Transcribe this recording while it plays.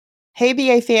Hey,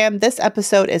 BA fam, this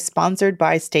episode is sponsored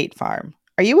by State Farm.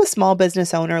 Are you a small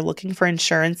business owner looking for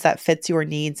insurance that fits your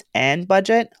needs and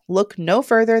budget? Look no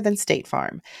further than State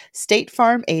Farm. State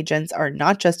Farm agents are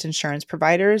not just insurance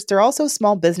providers, they're also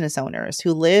small business owners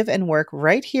who live and work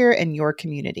right here in your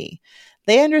community.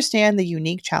 They understand the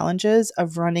unique challenges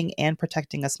of running and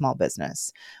protecting a small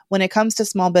business. When it comes to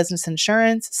small business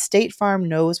insurance, State Farm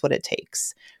knows what it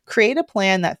takes. Create a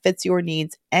plan that fits your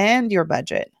needs and your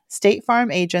budget. State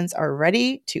Farm agents are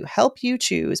ready to help you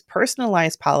choose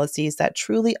personalized policies that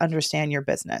truly understand your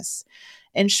business.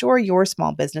 Insure your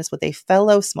small business with a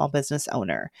fellow small business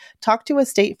owner. Talk to a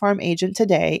State Farm agent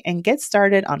today and get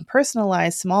started on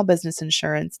personalized small business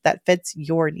insurance that fits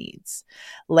your needs.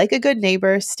 Like a good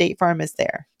neighbor, State Farm is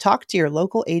there. Talk to your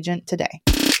local agent today.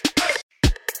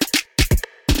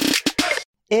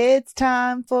 It's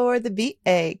time for the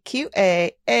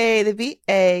BAQA, the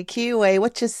BAQA.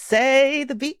 What you say?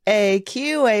 The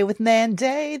BAQA with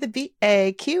Nanday, the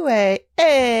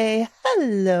BAQA.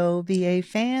 Hello, BA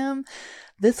fam.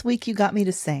 This week you got me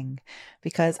to sing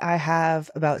because I have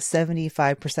about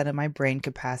 75% of my brain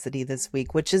capacity this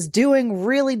week, which is doing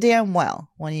really damn well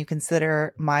when you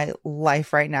consider my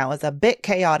life right now is a bit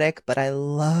chaotic, but I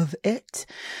love it.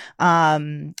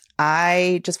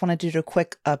 I just wanted to do a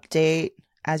quick update.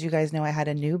 As you guys know, I had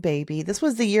a new baby. This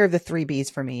was the year of the 3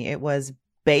 Bs for me. It was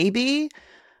baby,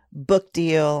 book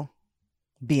deal,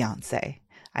 Beyonce.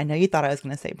 I know you thought I was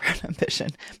going to say Brand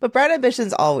Ambition, but Brand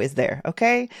Ambition's always there,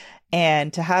 okay?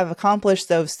 And to have accomplished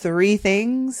those 3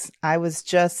 things, I was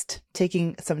just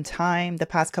taking some time the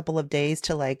past couple of days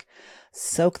to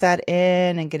soak that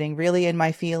in and getting really in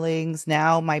my feelings.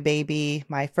 Now my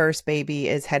first baby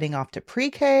is heading off to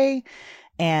pre-K.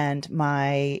 And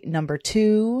my number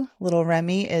 2, little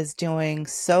Remy, is doing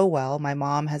so well. My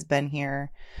mom has been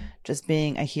here just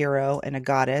being a hero and a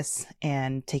goddess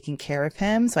and taking care of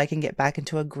him so I can get back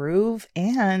into a groove.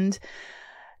 And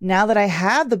now that I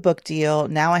have the book deal,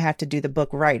 now I have to do the book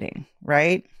writing,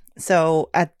 right? So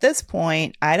at this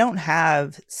point, I don't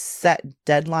have set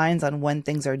deadlines on when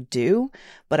things are due,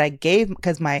 but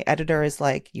because my editor is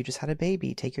like, you just had a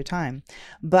baby, take your time.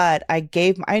 But I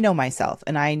know myself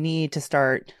and I need to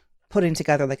start putting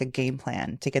together a game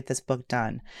plan to get this book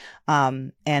done.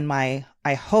 And I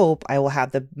hope I will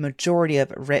have the majority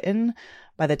of it written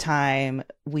by the time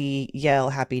we yell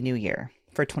Happy New Year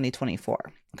for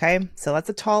 2024. Okay. So that's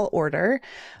a tall order,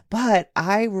 but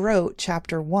I wrote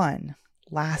chapter 1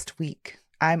 last week.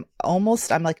 I'm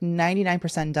like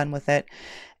 99% done with it.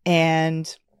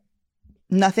 And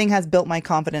nothing has built my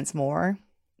confidence more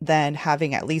than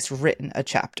having at least written a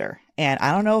chapter. And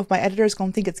I don't know if my editor is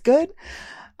going to think it's good.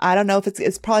 I don't know if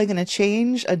it's probably going to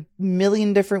change a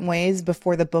million different ways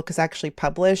before the book is actually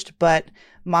published. But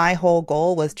my whole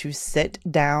goal was to sit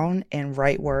down and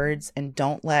write words and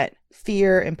don't let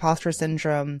fear, imposter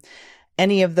syndrome,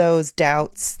 any of those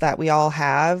doubts that we all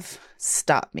have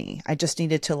stop me. I just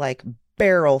needed to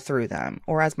barrel through them,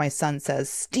 or as my son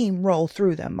says, steamroll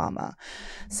through them, mama.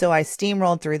 So I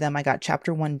steamrolled through them. I got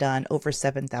chapter 1 done, over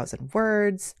 7,000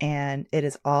 words, and it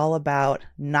is all about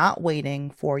not waiting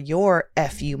for your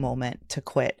FU moment to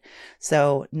quit.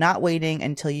 So not waiting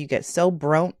until you get so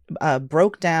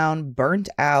broke down, burnt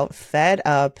out, fed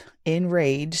up,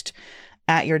 enraged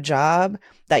at your job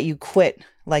that you quit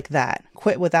like that.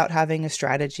 Quit without having a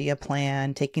strategy, a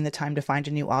plan, taking the time to find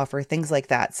a new offer, things like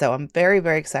that. So I'm very,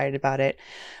 very excited about it.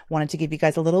 Wanted to give you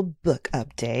guys a little book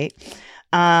update.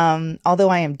 Although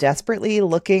I am desperately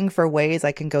looking for ways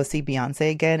I can go see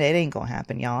Beyonce again, it ain't gonna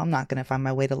happen, y'all. I'm not gonna find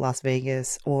my way to Las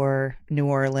Vegas or New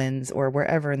Orleans or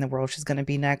wherever in the world she's gonna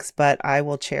be next, but I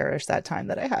will cherish that time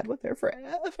that I had with her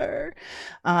forever.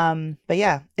 But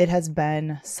yeah, it has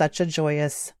been such a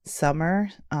joyous summer.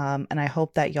 And I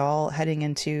hope that y'all heading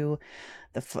into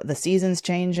the season's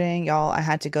changing. Y'all, I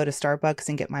had to go to Starbucks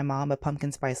and get my mom a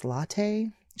pumpkin spice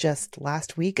latte just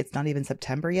last week. It's not even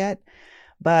September yet.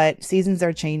 But seasons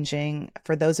are changing.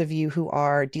 For those of you who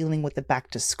are dealing with the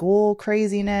back to school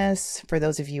craziness, for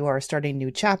those of you who are starting new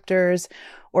chapters,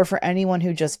 or for anyone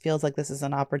who just feels like this is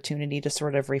an opportunity to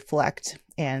sort of reflect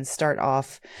and start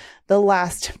off the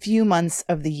last few months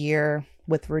of the year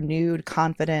with renewed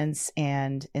confidence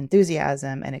and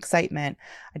enthusiasm and excitement,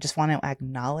 I just want to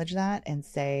acknowledge that and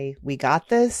say, we got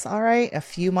this. All right. A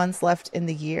few months left in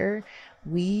the year.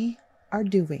 We are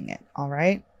doing it. All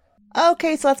right.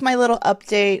 Okay, so that's my little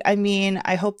update. I mean,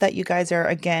 I hope that you guys are,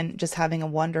 again, just having a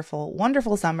wonderful,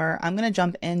 wonderful summer. I'm going to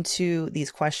jump into these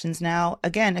questions now.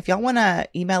 Again, if y'all want to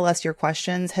email us your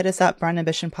questions, hit us up,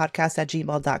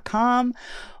 brandambitionpodcast@gmail.com,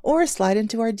 or slide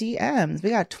into our DMs. We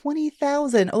got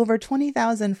 20,000, over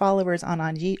 20,000 followers on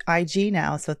IG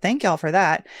now. So thank y'all for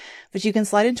that. But you can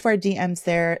slide into our DMs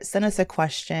there, send us a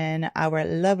question. Our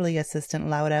lovely assistant,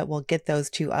 Laura, will get those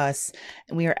to us.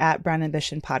 And we are at Brand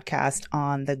Ambition Podcast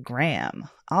on the gram.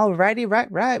 Alrighty,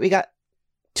 right. We got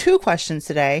two questions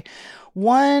today.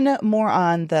 One more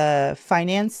on the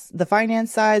finance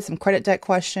side, some credit debt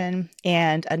question,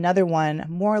 and another one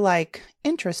more like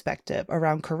introspective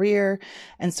around career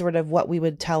and sort of what we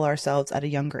would tell ourselves at a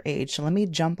younger age. So let me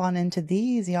jump on into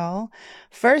these, y'all.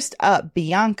 First up,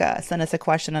 Bianca sent us a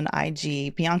question on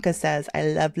IG. Bianca says, I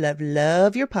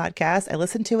love your podcast. I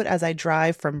listen to it as I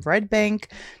drive from Red Bank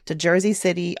to Jersey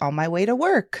City on my way to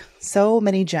work. So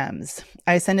many gems.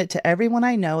 I send it to everyone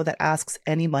I know that asks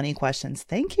any money questions.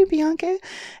 Thank you, Bianca.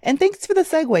 And thanks for the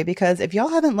segue, because if y'all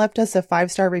haven't left us a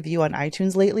 5-star review on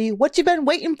iTunes lately, what you been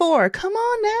waiting for? Come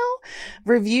on now.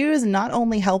 Reviews not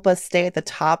only help us stay at the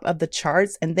top of the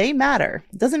charts, and they matter.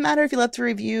 It doesn't matter if you left a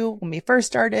review when we first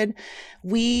started.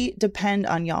 We depend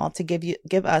on y'all to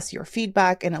give us your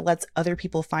feedback, and it lets other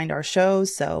people find our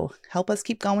shows. So help us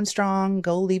keep going strong.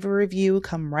 Go leave a review.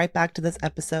 Come right back to this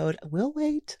episode. We'll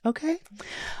wait. Okay.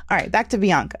 All right. Back to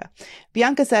Bianca.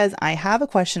 Bianca says, I have a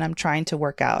question I'm trying to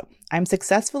work out. I'm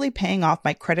successfully paying off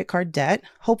my credit card debt.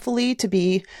 Hopefully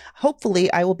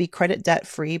I will be credit debt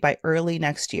free by early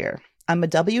next year. I'm a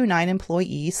W-9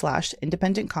 employee /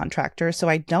 independent contractor, so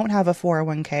I don't have a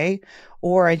 401k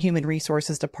or a human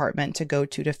resources department to go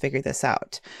to figure this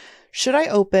out. Should I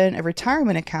open a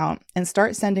retirement account and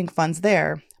start sending funds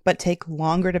there, but take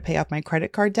longer to pay off my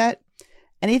credit card debt?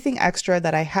 Anything extra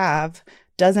that I have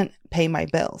doesn't pay my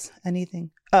bills.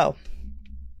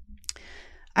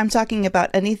 I'm talking about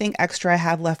anything extra I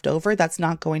have left over that's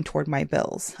not going toward my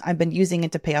bills. I've been using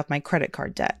it to pay off my credit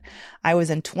card debt. I was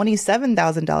in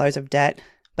 $27,000 of debt,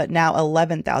 but now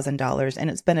 $11,000, and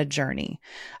it's been a journey.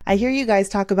 I hear you guys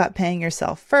talk about paying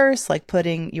yourself first, like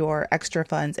putting your extra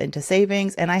funds into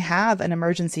savings, and I have an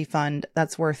emergency fund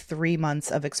that's worth 3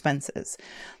 months of expenses.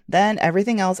 Then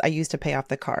everything else I use to pay off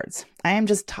the cards. I am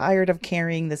just tired of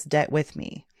carrying this debt with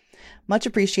me. Much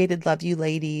appreciated. Love you,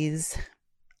 ladies.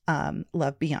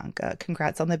 Love, Bianca.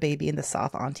 Congrats on the baby and the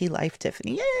soft auntie life,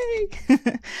 Tiffany. Yay!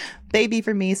 Baby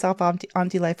for me, soft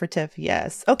auntie life for Tiff.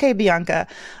 Yes. Okay, Bianca.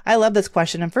 I love this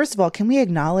question. And first of all, can we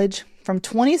acknowledge from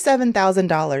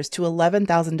 $27,000 to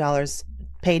 $11,000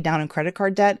 paid down in credit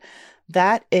card debt?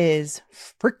 That is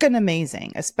freaking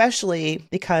amazing, especially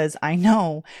because I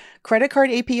know credit card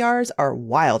APRs are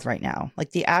wild right now.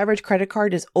 Like the average credit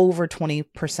card is over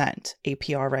 20%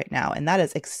 APR right now. And that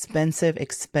is expensive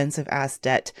ass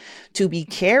debt to be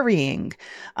carrying.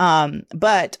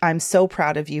 But I'm so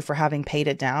proud of you for having paid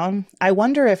it down. I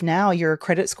wonder if now your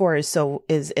credit score is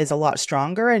a lot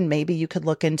stronger, and maybe you could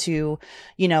look into,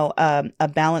 a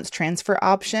balance transfer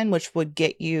option, which would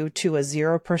get you to a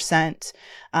 0%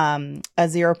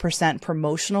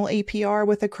 promotional APR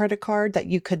with a credit card that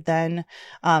you could then,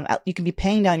 you can be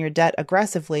paying down your debt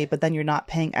aggressively, but then you're not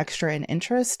paying extra in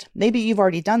interest. Maybe you've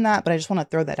already done that, but I just want to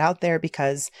throw that out there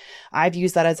because I've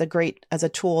used that as a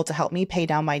tool to help me pay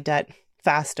down my debt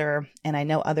faster. And I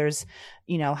know others,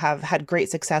 have had great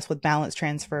success with balance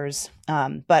transfers.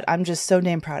 But I'm just so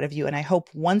damn proud of you. And I hope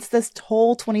once this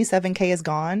whole 27K is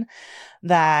gone,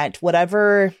 that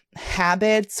whatever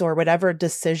habits or whatever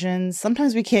decisions,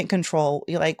 sometimes we can't control,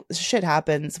 like shit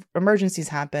happens, emergencies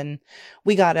happen.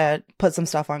 We got to put some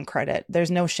stuff on credit.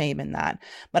 There's no shame in that.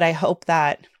 But I hope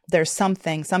that there's some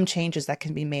changes that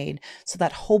can be made so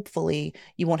that hopefully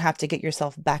you won't have to get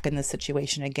yourself back in this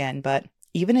situation again. But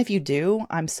even if you do,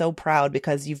 I'm so proud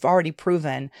because you've already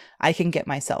proven I can get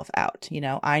myself out.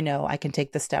 I know I can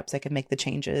take the steps, I can make the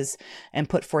changes and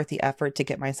put forth the effort to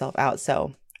get myself out.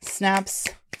 So snaps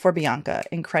for Bianca.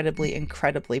 Incredibly,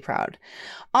 incredibly proud.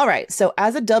 All right. So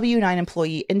as a W-9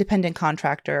 employee, independent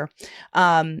contractor,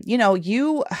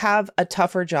 you have a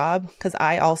tougher job because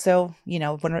I also,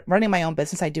 when running my own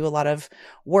business, I do a lot of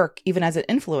work, even as an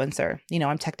influencer.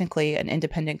 I'm technically an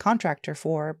independent contractor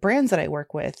for brands that I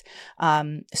work with.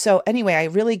 So anyway, I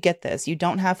really get this. You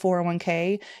don't have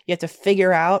 401k. You have to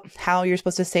figure out how you're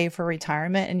supposed to save for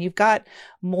retirement, and you've got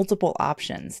multiple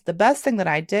options. The best thing that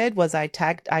I did was I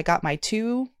got my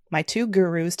two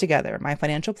gurus together, my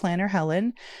financial planner,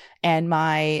 Helen, and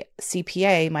my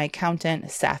CPA, my accountant,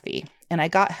 Safi. And I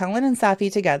got Helen and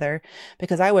Safi together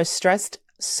because I was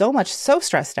so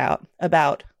stressed out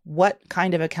about what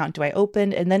kind of account do I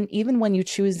open? And then even when you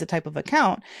choose the type of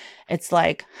account, it's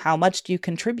like, how much do you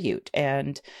contribute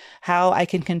and how I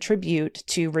can contribute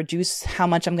to reduce how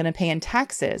much I'm going to pay in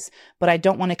taxes, but I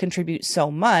don't want to contribute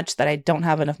so much that I don't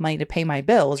have enough money to pay my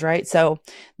bills, right? So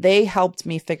they helped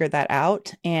me figure that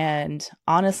out. And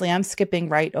honestly, I'm skipping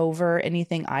right over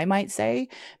anything I might say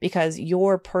because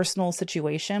your personal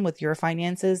situation with your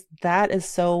finances, that is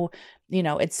so,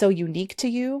 it's so unique to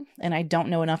you. And I don't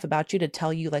know enough about you to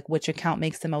tell you like which account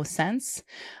makes the most sense.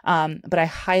 But I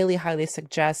highly, highly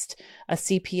suggest a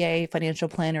CPA financial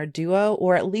planner duo,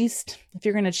 or at least if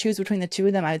you're going to choose between the two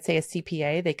of them, I would say a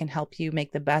CPA. They can help you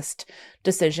make the best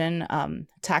decision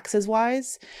taxes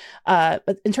wise.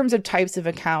 But in terms of types of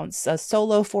accounts, a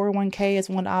solo 401k is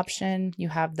one option. You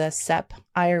have the SEP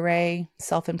IRA,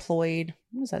 self-employed.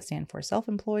 What does that stand for?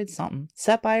 Self-employed something.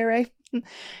 SEP IRA.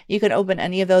 You can open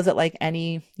any of those at like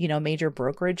any, major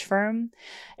brokerage firm.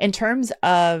 In terms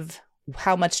of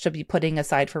how much to be putting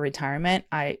aside for retirement,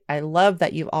 I love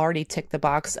that you've already ticked the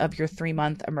box of your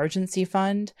 3-month emergency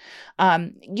fund.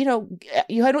 You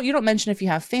don't mention if you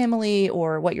have family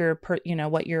or what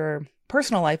your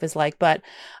personal life is like, but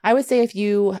I would say if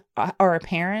you are a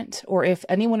parent or if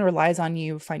anyone relies on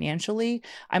you financially,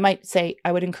 I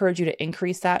would encourage you to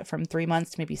increase that from 3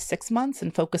 months to maybe 6 months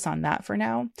and focus on that for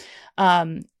now.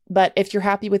 But if you're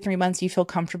happy with 3 months, you feel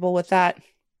comfortable with that.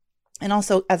 And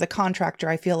also as a contractor,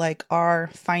 I feel like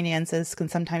our finances can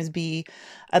sometimes be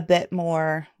a bit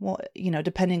more,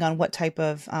 depending on what type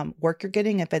of work you're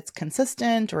getting, if it's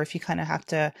consistent or if you kind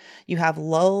of you have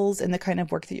lulls in the kind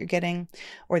of work that you're getting,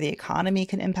 or the economy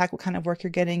can impact what kind of work you're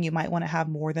getting. You might want to have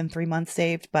more than 3 months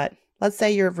saved, but let's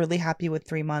say you're really happy with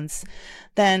 3 months,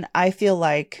 then I feel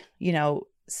like,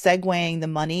 segueing the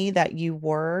money that you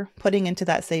were putting into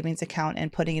that savings account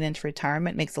and putting it into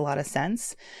retirement makes a lot of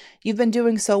sense. You've been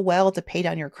doing so well to pay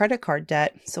down your credit card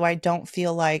debt. So I don't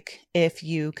feel like if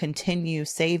you continue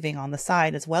saving on the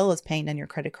side as well as paying down your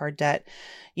credit card debt,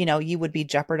 you would be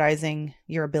jeopardizing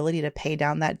your ability to pay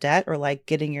down that debt or like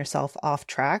getting yourself off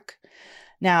track.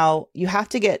 Now you have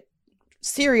to get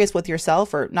serious with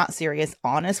yourself, or not serious,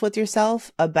 honest with yourself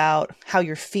about how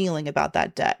you're feeling about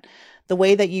that debt. The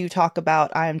way that you talk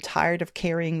about, I'm tired of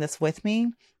carrying this with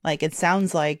me, like it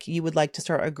sounds like you would like to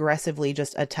start aggressively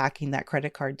just attacking that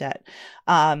credit card debt.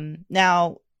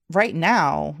 Now, right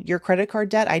now, your credit card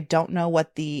debt, I don't know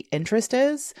what the interest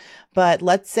is, but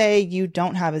let's say you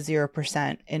don't have a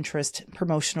 0% interest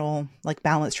promotional like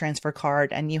balance transfer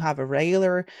card, and you have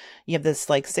this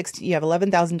like you have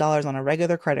 $11,000 on a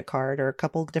regular credit card or a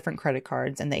couple different credit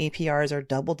cards, and the APRs are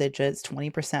double digits,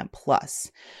 20% plus.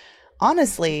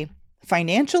 Honestly,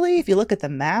 financially, if you look at the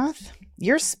math,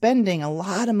 you're spending a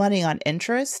lot of money on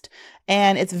interest,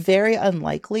 and it's very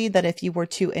unlikely that if you were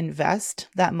to invest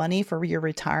that money for your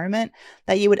retirement,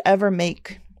 that you would ever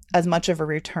make as much of a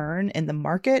return in the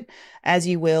market as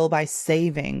you will by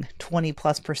saving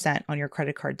 20+% on your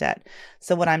credit card debt.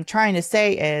 So what I'm trying to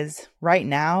say is right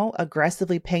now,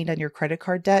 aggressively paying down your credit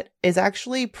card debt is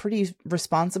actually pretty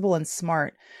responsible and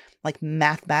smart, like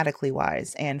mathematically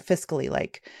wise and fiscally,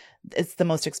 like it's the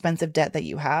most expensive debt that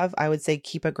you have. I would say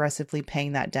keep aggressively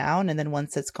paying that down. And then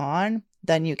once it's gone,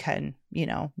 then you can,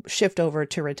 shift over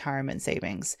to retirement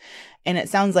savings. And it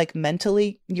sounds like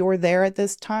mentally you're there at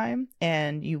this time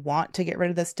and you want to get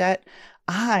rid of this debt.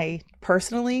 I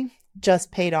personally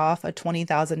just paid off a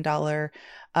 $20,000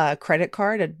 credit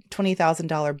card, a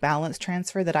 $20,000 balance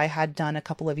transfer that I had done a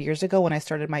couple of years ago when I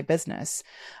started my business.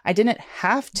 I didn't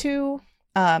have to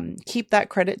keep that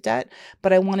credit debt,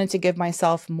 but I wanted to give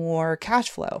myself more cash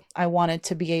flow. I wanted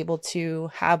to be able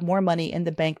to have more money in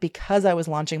the bank because I was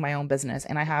launching my own business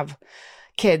and I have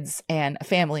kids and a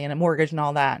family and a mortgage and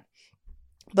all that.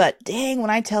 But dang, when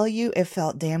I tell you, it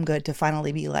felt damn good to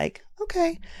finally be like,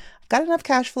 okay, I've got enough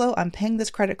cash flow. I'm paying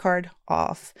this credit card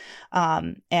off.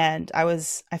 And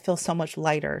I feel so much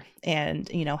lighter and,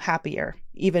 happier,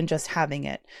 even just having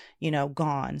it,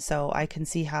 gone. So I can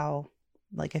see how,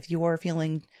 like, if you are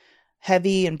feeling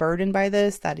heavy and burdened by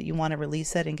this, that you want to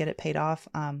release it and get it paid off,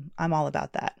 I'm all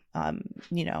about that.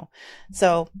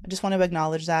 So I just want to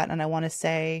acknowledge that. And I want to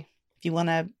say, if you want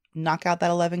to knock out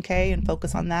that 11K and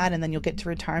focus on that, and then you'll get to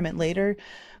retirement later,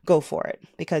 go for it,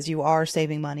 because you are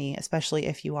saving money, especially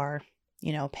if you are,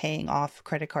 paying off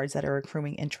credit cards that are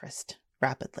accruing interest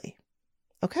rapidly.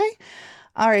 Okay.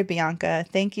 All right, Bianca,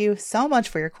 thank you so much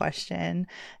for your question.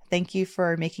 Thank you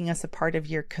for making us a part of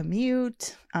your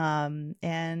commute. And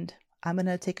I'm going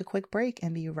to take a quick break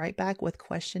and be right back with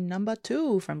question number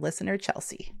 2 from listener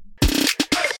Chelsea.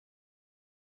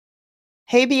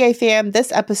 Hey, BA fam,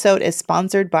 this episode is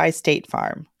sponsored by State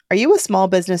Farm. Are you a small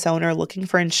business owner looking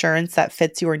for insurance that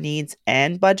fits your needs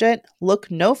and budget? Look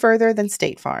no further than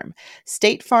State Farm.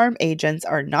 State Farm agents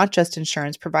are not just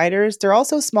insurance providers, they're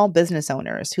also small business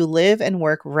owners who live and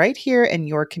work right here in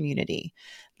your community.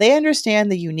 They understand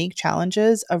the unique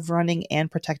challenges of running and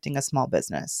protecting a small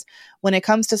business. When it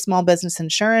comes to small business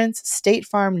insurance, State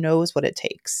Farm knows what it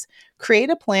takes. Create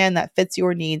a plan that fits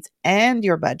your needs and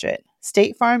your budget.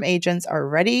 State Farm agents are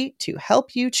ready to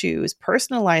help you choose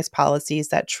personalized policies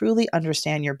that truly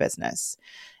understand your business.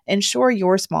 Insure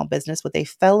your small business with a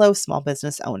fellow small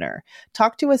business owner.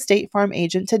 Talk to a State Farm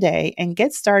agent today and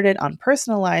get started on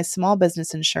personalized small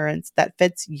business insurance that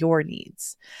fits your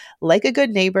needs. Like a good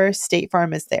neighbor, State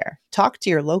Farm is there. Talk to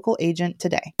your local agent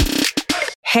today.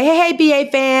 Hey,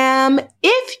 BA fam.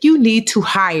 If you need to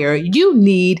hire, you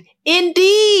need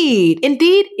Indeed.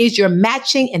 Indeed is your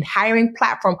matching and hiring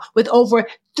platform with over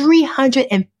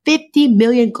 350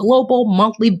 million global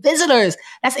monthly visitors.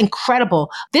 That's incredible.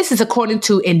 This is according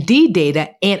to Indeed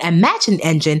data and a matching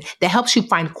engine that helps you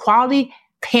find quality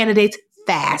candidates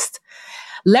fast.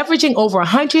 Leveraging over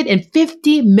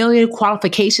 150 million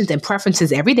qualifications and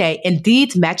preferences every day,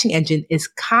 Indeed's matching engine is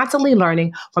constantly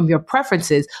learning from your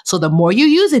preferences. So the more you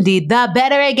use Indeed, the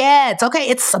better it gets. Okay,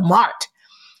 it's smart.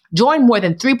 Join more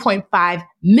than 3.5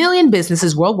 million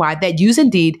businesses worldwide that use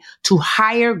Indeed to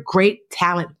hire great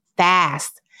talent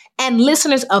fast. And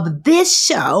listeners of this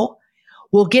show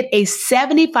will get a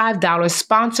 $75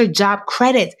 sponsored job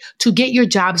credit to get your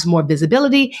jobs more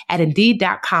visibility at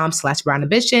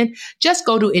Indeed.com/BrownAmbition. Just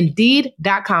go to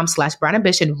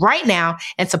Indeed.com/BrownAmbition right now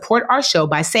and support our show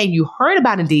by saying you heard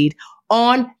about Indeed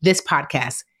on this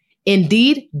podcast.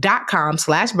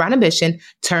 Indeed.com/BrownAmbition.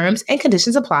 Terms and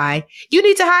conditions apply. You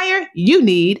need to hire? You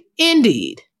need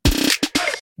Indeed.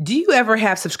 Do you ever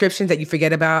have subscriptions that you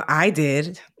forget about? I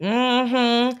did.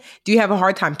 Do you have a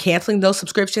hard time canceling those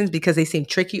subscriptions because they seem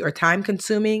tricky or time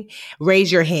consuming?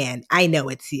 Raise your hand. I know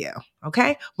it's you.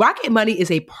 Okay. Rocket Money is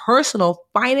a personal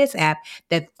finance app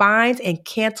that finds and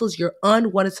cancels your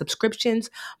unwanted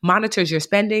subscriptions, monitors your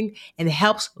spending, and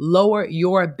helps lower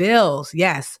your bills.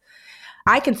 Yes.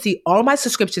 I can see all of my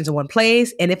subscriptions in one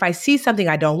place. And if I see something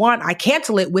I don't want, I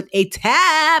cancel it with a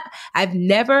tap. I've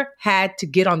never had to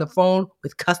get on the phone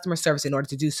with customer service in order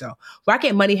to do so.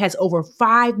 Rocket Money has over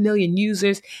 5 million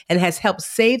users and has helped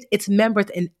save its members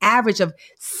an average of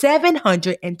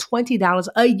 $720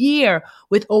 a year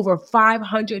with over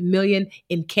 500 million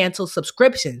in canceled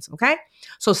subscriptions. Okay.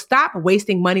 So stop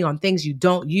wasting money on things you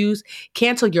don't use.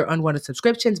 Cancel your unwanted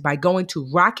subscriptions by going to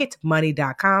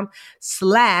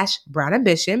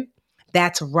rocketmoney.com/brownambition.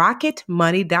 That's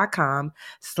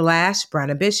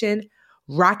rocketmoney.com/brownambition.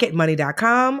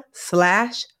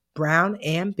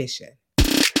 rocketmoney.com/brownambition.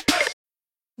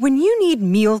 When you need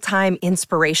mealtime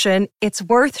inspiration, it's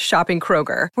worth shopping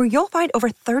Kroger, where you'll find over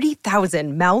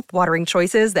 30,000 mouth-watering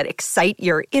choices that excite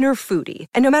your inner foodie.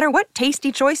 And no matter what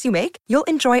tasty choice you make, you'll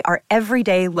enjoy our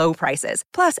everyday low prices,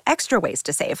 plus extra ways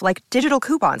to save, like digital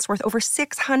coupons worth over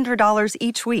 $600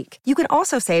 each week. You can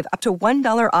also save up to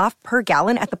 $1 off per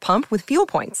gallon at the pump with fuel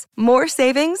points. More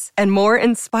savings and more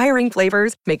inspiring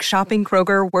flavors make shopping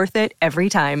Kroger worth it every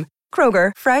time.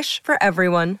 Kroger, fresh for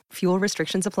everyone. Fuel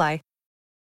restrictions apply.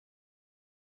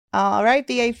 All right,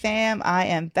 BA fam, I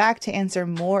am back to answer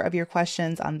more of your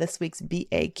questions on this week's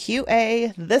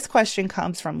BAQA. This question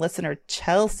comes from listener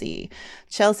Chelsea.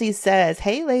 Chelsea says,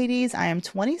 "Hey ladies, I am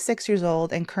 26 years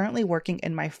old and currently working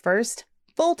in my first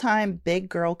full-time big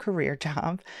girl career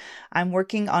job. I'm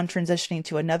working on transitioning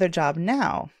to another job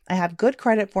now. I have good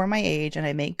credit for my age and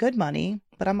I make good money,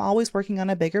 but I'm always working on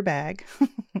a bigger bag.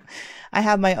 I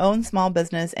have my own small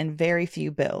business and very few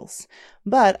bills.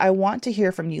 But I want to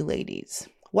hear from you ladies.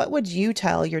 What would you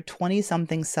tell your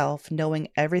 20-something self knowing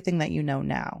everything that you know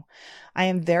now?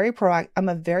 I'm a very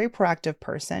proactive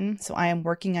person, so I am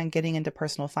working on getting into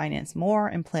personal finance more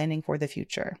and planning for the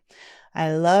future.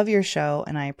 I love your show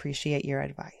and I appreciate your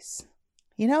advice."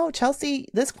 You know, Chelsea,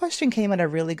 this question came at a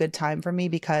really good time for me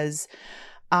because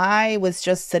I was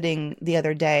just sitting the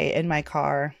other day in my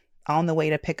car on the way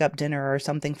to pick up dinner or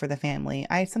something for the family.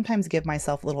 I sometimes give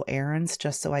myself little errands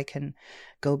just so I can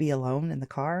go be alone in the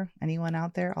car. Anyone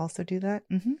out there also do that?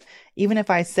 Even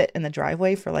if I sit in the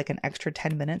driveway for like an extra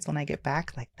 10 minutes when I get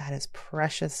back, like that is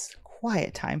precious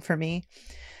quiet time for me.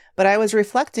 But I was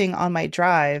reflecting on my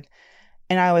drive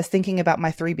and I was thinking about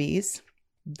my 3Bs,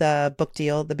 the book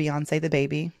deal, the Beyonce, the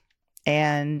baby.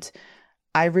 And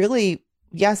I really,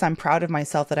 yes, I'm proud of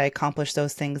myself that I accomplished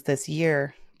those things this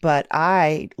year. But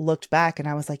I looked back and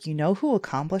I was like, you know who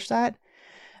accomplished that?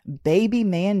 Baby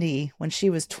Mandy, when she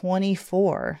was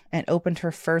 24 and opened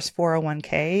her first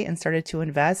 401k and started to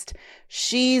invest.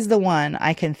 She's the one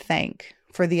I can thank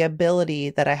for the ability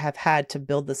that I have had to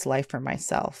build this life for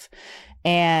myself.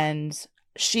 And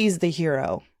she's the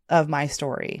hero of my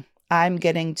story. I'm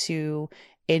getting to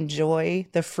enjoy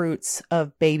the fruits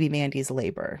of baby Mandy's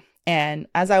labor. And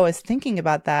as I was thinking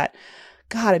about that,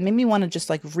 God, it made me want to just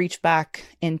like reach back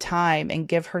in time and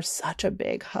give her such a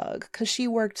big hug because she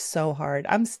worked so hard.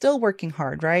 I'm still working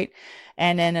hard, right?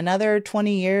 And in another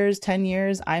 20 years, 10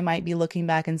 years, I might be looking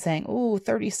back and saying, oh,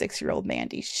 36-year-old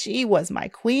Mandy, she was my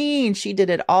queen. She did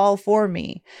it all for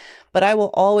me. But I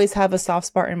will always have a soft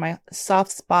spot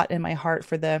in my heart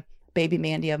for the baby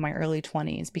Mandy of my early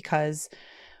 20s, because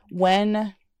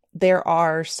when there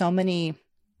are so many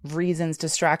reasons,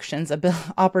 distractions,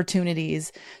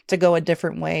 opportunities to go a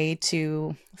different way,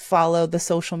 to follow the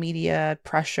social media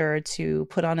pressure, to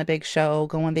put on a big show,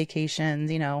 go on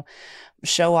vacations,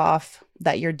 show off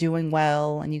that you're doing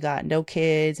well and you got no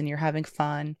kids and you're having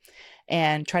fun,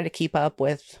 and try to keep up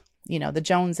with, the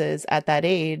Joneses at that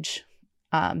age.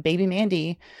 Baby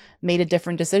Mandy made a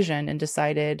different decision and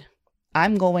decided,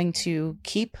 I'm going to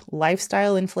keep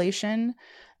lifestyle inflation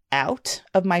out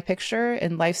of my picture.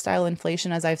 And lifestyle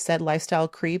inflation, as I've said, lifestyle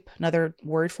creep, another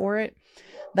word for it,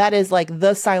 that is like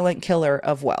the silent killer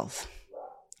of wealth.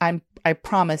 I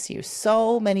promise you,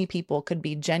 so many people could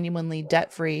be genuinely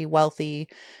debt-free, wealthy,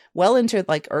 well into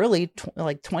like early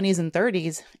 20s and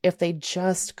 30s if they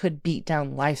just could beat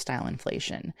down lifestyle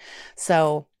inflation.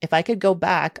 So if I could go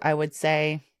back, I would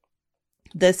say,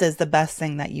 this is the best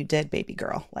thing that you did, baby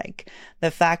girl. Like the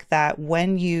fact that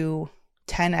when you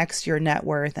 10x your net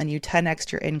worth and you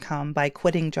 10x your income by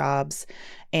quitting jobs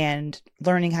and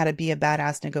learning how to be a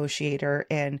badass negotiator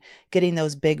and getting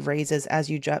those big raises as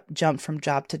you jump from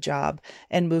job to job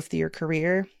and move through your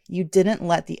career, you didn't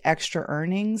let the extra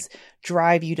earnings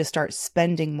drive you to start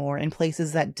spending more in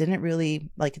places that didn't really,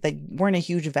 that weren't a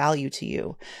huge value to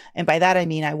you. And by that, I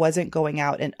mean, I wasn't going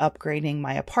out and upgrading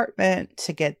my apartment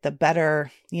to get the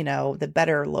better, the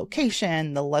better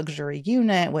location, the luxury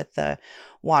unit with the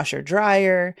washer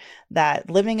dryer. That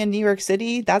living in New York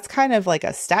City, that's kind of like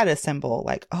a status symbol.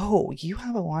 Like, oh, you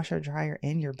have a washer dryer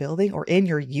in your building or in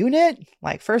your unit?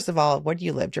 Like, first of all, where do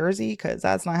you live? Jersey? Because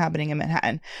that's not happening in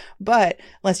Manhattan. But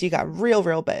unless you got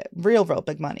real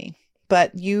big money.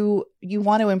 But you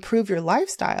want to improve your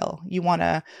lifestyle. You want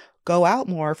to go out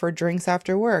more for drinks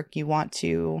after work. You want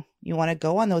to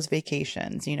go on those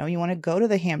vacations. You want to go to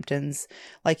the Hamptons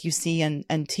like you see in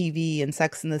TV and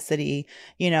Sex and the City,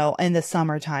 in the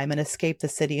summertime, and escape the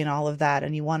city and all of that.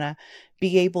 And you want to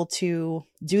be able to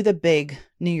do the big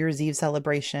New Year's Eve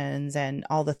celebrations and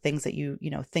all the things that you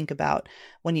think about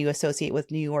when you associate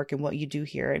with New York and what you do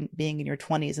here and being in your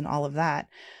 20s and all of that.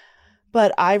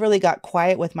 But I really got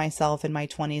quiet with myself in my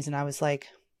 20s, and I was like,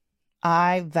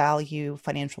 I value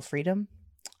financial freedom.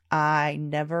 I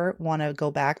never want to go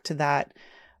back to that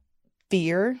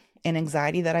fear and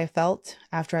anxiety that I felt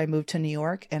after I moved to New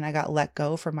York and I got let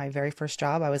go from my very first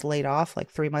job. I was laid off like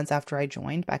 3 months after I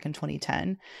joined back in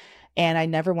 2010. And I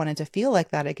never wanted to feel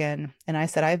like that again. And I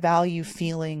said, I value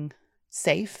feeling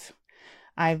safe.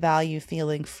 I value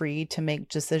feeling free to make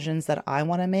decisions that I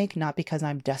want to make, not because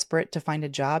I'm desperate to find a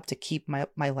job to keep my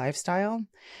lifestyle.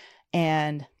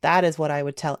 And that is what I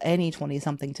would tell any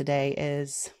 20-something today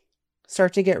is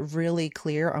start to get really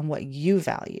clear on what you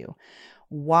value,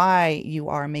 why you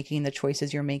are making the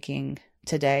choices you're making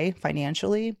today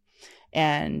financially,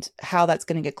 and how that's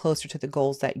going to get closer to the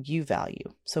goals that you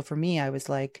value. So for me, I was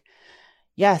like,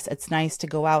 yes, it's nice to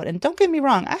go out. And don't get me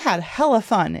wrong, I had hella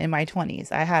fun in my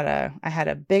 20s. I had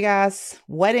a big ass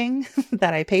wedding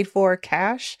that I paid for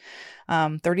cash,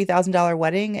 $30,000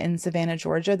 wedding in Savannah,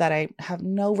 Georgia, that I have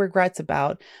no regrets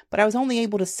about. But I was only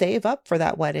able to save up for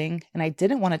that wedding, and I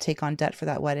didn't want to take on debt for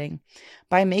that wedding,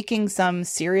 by making some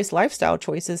serious lifestyle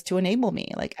choices to enable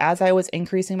me. Like as I was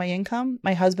increasing my income,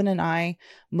 my husband and I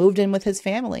moved in with his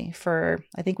family for,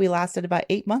 I think we lasted about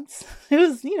 8 months. It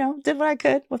was, did what I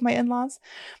could with my in-laws,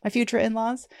 my future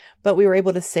in-laws, but we were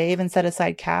able to save and set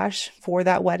aside cash for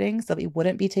that wedding so that we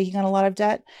wouldn't be taking on a lot of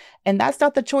debt. And that's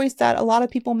not the choice that a lot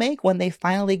of people make when they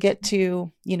finally get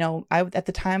to, at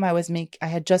the time I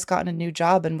had just gotten a new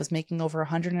job and was making over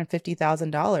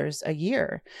 $150,000 a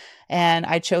year. And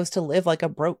I chose to live like a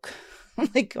broke,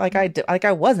 like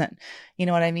I wasn't, you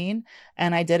know what I mean?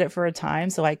 And I did it for a time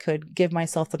so I could give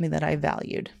myself something that I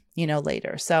valued,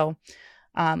 later. So,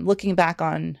 looking back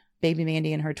on baby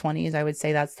Mandy in her 20s, I would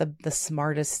say that's the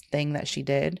smartest thing that she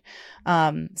did.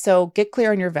 So get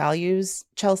clear on your values,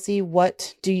 Chelsea. Where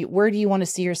do you want to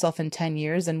see yourself in 10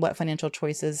 years, and what financial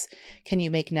choices can you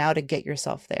make now to get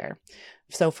yourself there?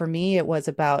 So for me, it was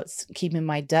about keeping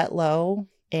my debt low,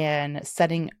 and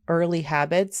setting early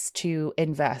habits to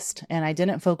invest. And I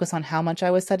didn't focus on how much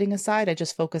I was setting aside. I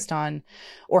just focused on,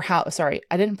 I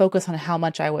didn't focus on how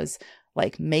much I was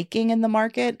like making in the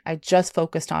market. I just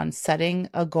focused on setting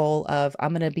a goal of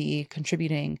I'm going to be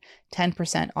contributing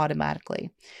 10%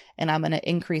 automatically. And I'm going to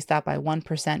increase that by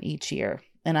 1% each year.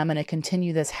 And I'm going to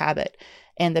continue this habit.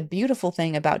 And the beautiful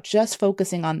thing about just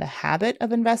focusing on the habit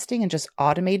of investing and just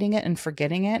automating it and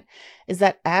forgetting it is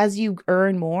that as you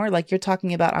earn more, like you're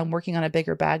talking about, I'm working on a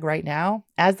bigger bag right now.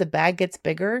 As the bag gets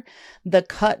bigger, the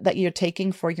cut that you're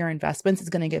taking for your investments is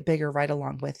going to get bigger right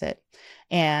along with it.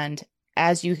 And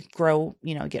as you grow,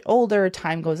 get older,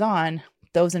 time goes on,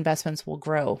 those investments will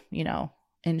grow,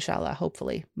 inshallah,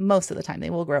 hopefully. Most of the time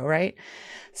they will grow, right?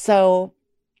 So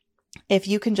if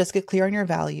you can just get clear on your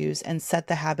values and set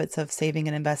the habits of saving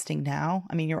and investing now,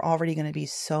 I mean, you're already going to be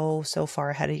so far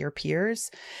ahead of your peers,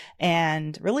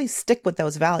 and really stick with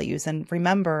those values. And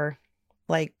remember,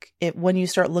 when you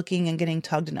start looking and getting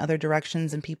tugged in other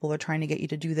directions and people are trying to get you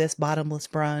to do this bottomless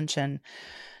brunch and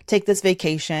take this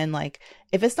vacation,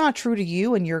 if it's not true to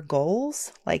you and your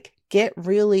goals, get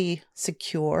really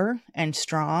secure and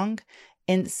strong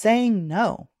in saying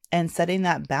no and setting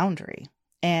that boundary.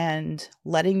 And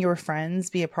letting your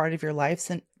friends be a part of your life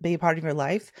in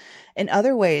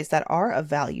other ways that are of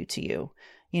value to you.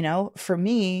 For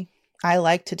me, I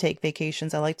like to take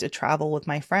vacations. I like to travel with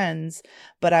my friends,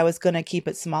 but I was going to keep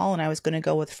it small, and I was going to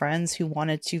go with friends who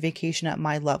wanted to vacation at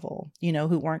my level,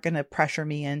 who weren't going to pressure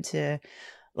me into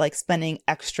spending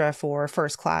extra for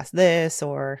first class this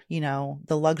or, the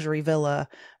luxury villa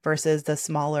versus the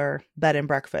smaller bed and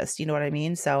breakfast. You know what I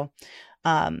mean? So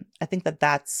I think that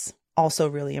that's also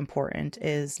really important,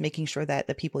 is making sure that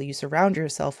the people you surround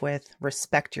yourself with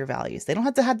respect your values. They don't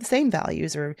have to have the same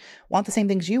values or want the same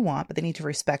things you want, but they need to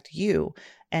respect you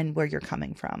and where you're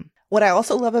coming from. What I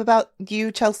also love about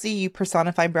you, Chelsea, you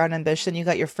personify brown ambition. You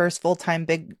got your first full-time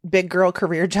big girl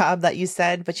career job that you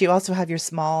said, but you also have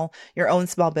your own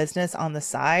small business on the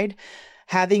side.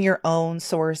 Having your own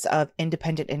source of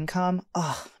independent income.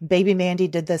 Oh, baby Mandy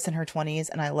did this in her 20s,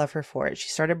 and I love her for it. She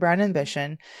started Brown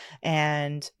Ambition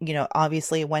and,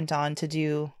 obviously went on to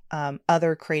do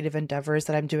other creative endeavors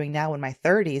that I'm doing now in my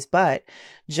 30s, but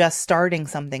just starting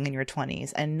something in your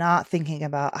 20s and not thinking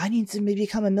about, I need to maybe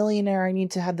become a millionaire. I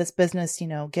need to have this business,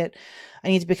 I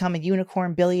need to become a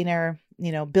unicorn billionaire,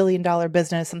 $1 billion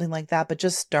business, something like that. But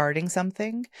just starting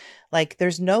something,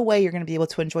 there's no way you're going to be able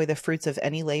to enjoy the fruits of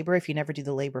any labor if you never do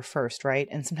the labor first, right?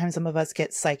 And sometimes some of us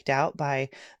get psyched out by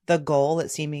the goal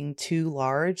that's seeming too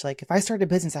large. If I start a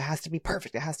business, it has to be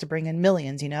perfect. It has to bring in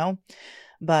millions, and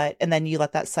then you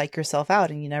let that psych yourself out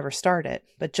and you never start it.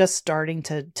 But just starting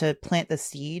to plant the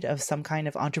seed of some kind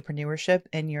of entrepreneurship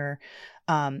in your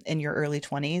early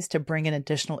 20s to bring in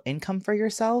additional income for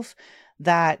yourself,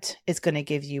 that is going to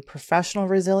give you professional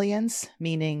resilience,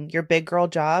 meaning your big girl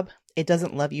job, it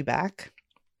doesn't love you back.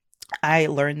 I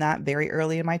learned that very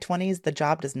early in my 20s. The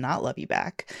job does not love you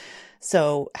back.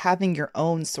 So having your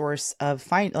own source of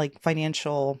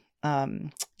financial,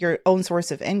 your own source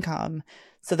of income,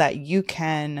 so that you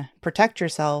can protect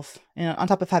yourself, on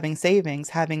top of having savings,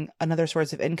 having another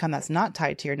source of income that's not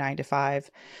tied to your 9 to 5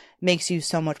 makes you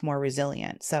so much more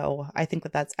resilient. So I think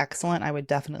that that's excellent. I would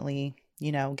definitely,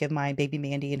 give my baby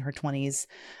Mandy in her 20s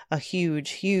a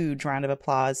huge round of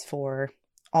applause for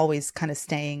always kind of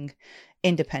staying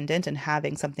independent and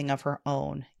having something of her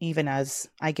own, even as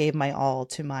I gave my all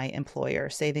to my employer,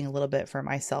 saving a little bit for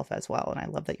myself as well. And I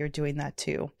love that you're doing that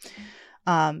too.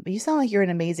 But you sound like you're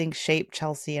in amazing shape,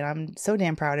 Chelsea, and I'm so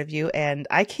damn proud of you. And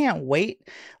I can't wait.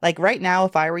 Right now,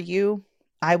 if I were you,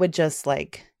 I would just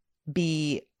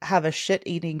have a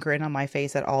shit-eating grin on my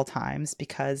face at all times,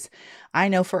 because I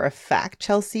know for a fact,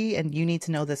 Chelsea, and you need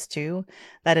to know this too,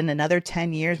 that in another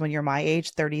 10 years, when you're my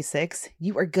age, 36,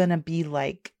 you are going to be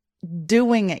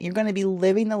doing it. You're going to be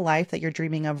living the life that you're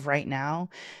dreaming of right now.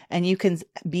 And you can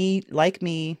be like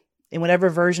me in whatever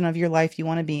version of your life you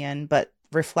want to be in, but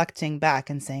reflecting back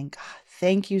and saying, God,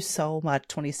 thank you so much,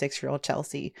 26-year-old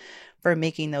Chelsea, for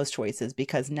making those choices,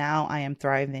 because now I am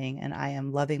thriving and I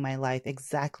am loving my life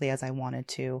exactly as I wanted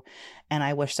to. And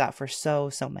I wish that for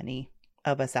so many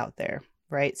of us out there,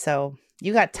 right? So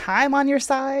you got time on your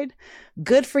side.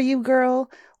 Good for you, girl.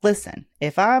 Listen,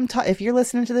 if you're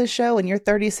listening to this show and you're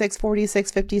 36,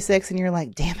 46, 56, and you're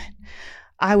like, damn it,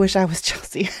 I wish I was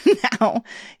Chelsea now.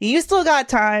 You still got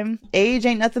time. Age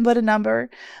ain't nothing but a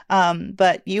number.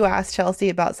 But you asked Chelsea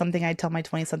about something I'd tell my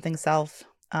 20-something self.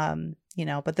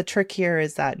 But the trick here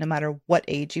is that no matter what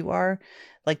age you are,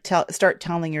 start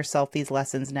telling yourself these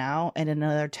lessons now. And in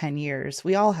another 10 years,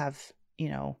 we all have,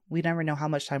 we never know how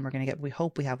much time we're going to get. We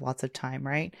hope we have lots of time,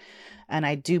 right? And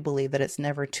I do believe that it's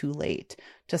never too late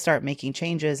to start making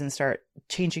changes and start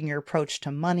changing your approach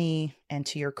to money and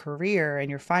to your career and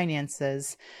your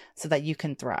finances so that you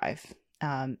can thrive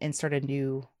and start a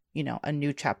new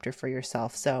chapter for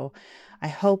yourself. So I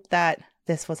hope that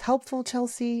this was helpful,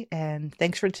 Chelsea, and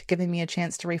thanks for giving me a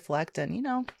chance to reflect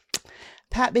and,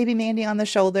 pat baby Mandy on the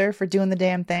shoulder for doing the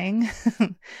damn thing.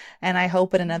 And I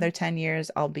hope in another 10 years,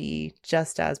 I'll be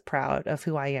just as proud of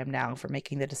who I am now for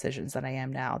making the decisions that I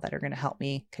am now that are going to help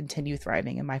me continue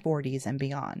thriving in my 40s and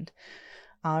beyond.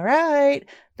 All right.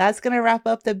 That's going to wrap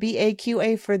up the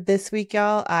BAQA for this week,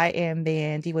 y'all. I am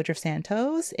Mandy Woodruff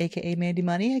Santos, aka Mandy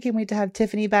Money. I can't wait to have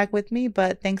Tiffany back with me,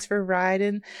 but thanks for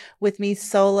riding with me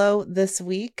solo this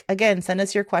week. Again, send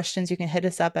us your questions. You can hit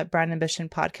us up at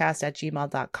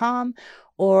brownambitionpodcast@gmail.com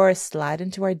or slide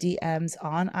into our DMs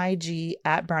on IG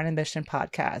at Brown Ambition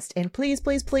Podcast. And please,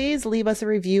 please, please leave us a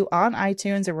review on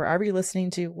iTunes or wherever you're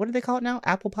listening to. What do they call it now?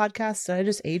 Apple Podcasts? Did I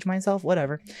just age myself?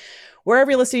 Whatever.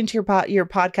 Wherever you're listening to your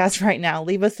podcast right now,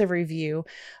 leave us a review.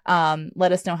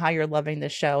 Let us know how you're loving the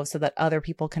show so that other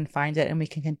people can find it and we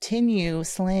can continue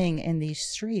slaying in these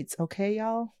streets. Okay,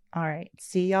 y'all? All right.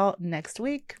 See y'all next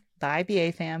week. Bye,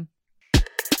 BA fam.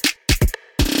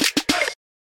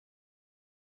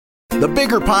 The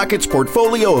Bigger Pockets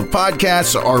portfolio of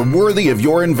podcasts are worthy of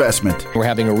your investment. We're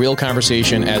having a real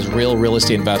conversation as real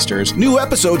estate investors. New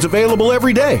episodes available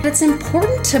every day. It's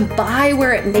important to buy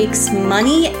where it makes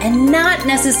money and not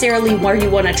necessarily where you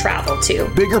want to travel to.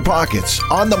 Bigger Pockets,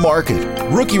 On the Market,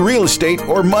 Rookie Real Estate,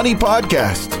 or Money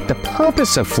Podcast. The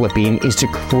purpose of flipping is to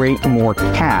create more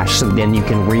cash so then you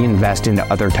can reinvest into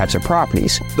other types of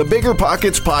properties. The Bigger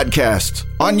Pockets Podcast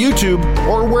on YouTube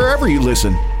or wherever you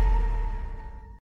listen.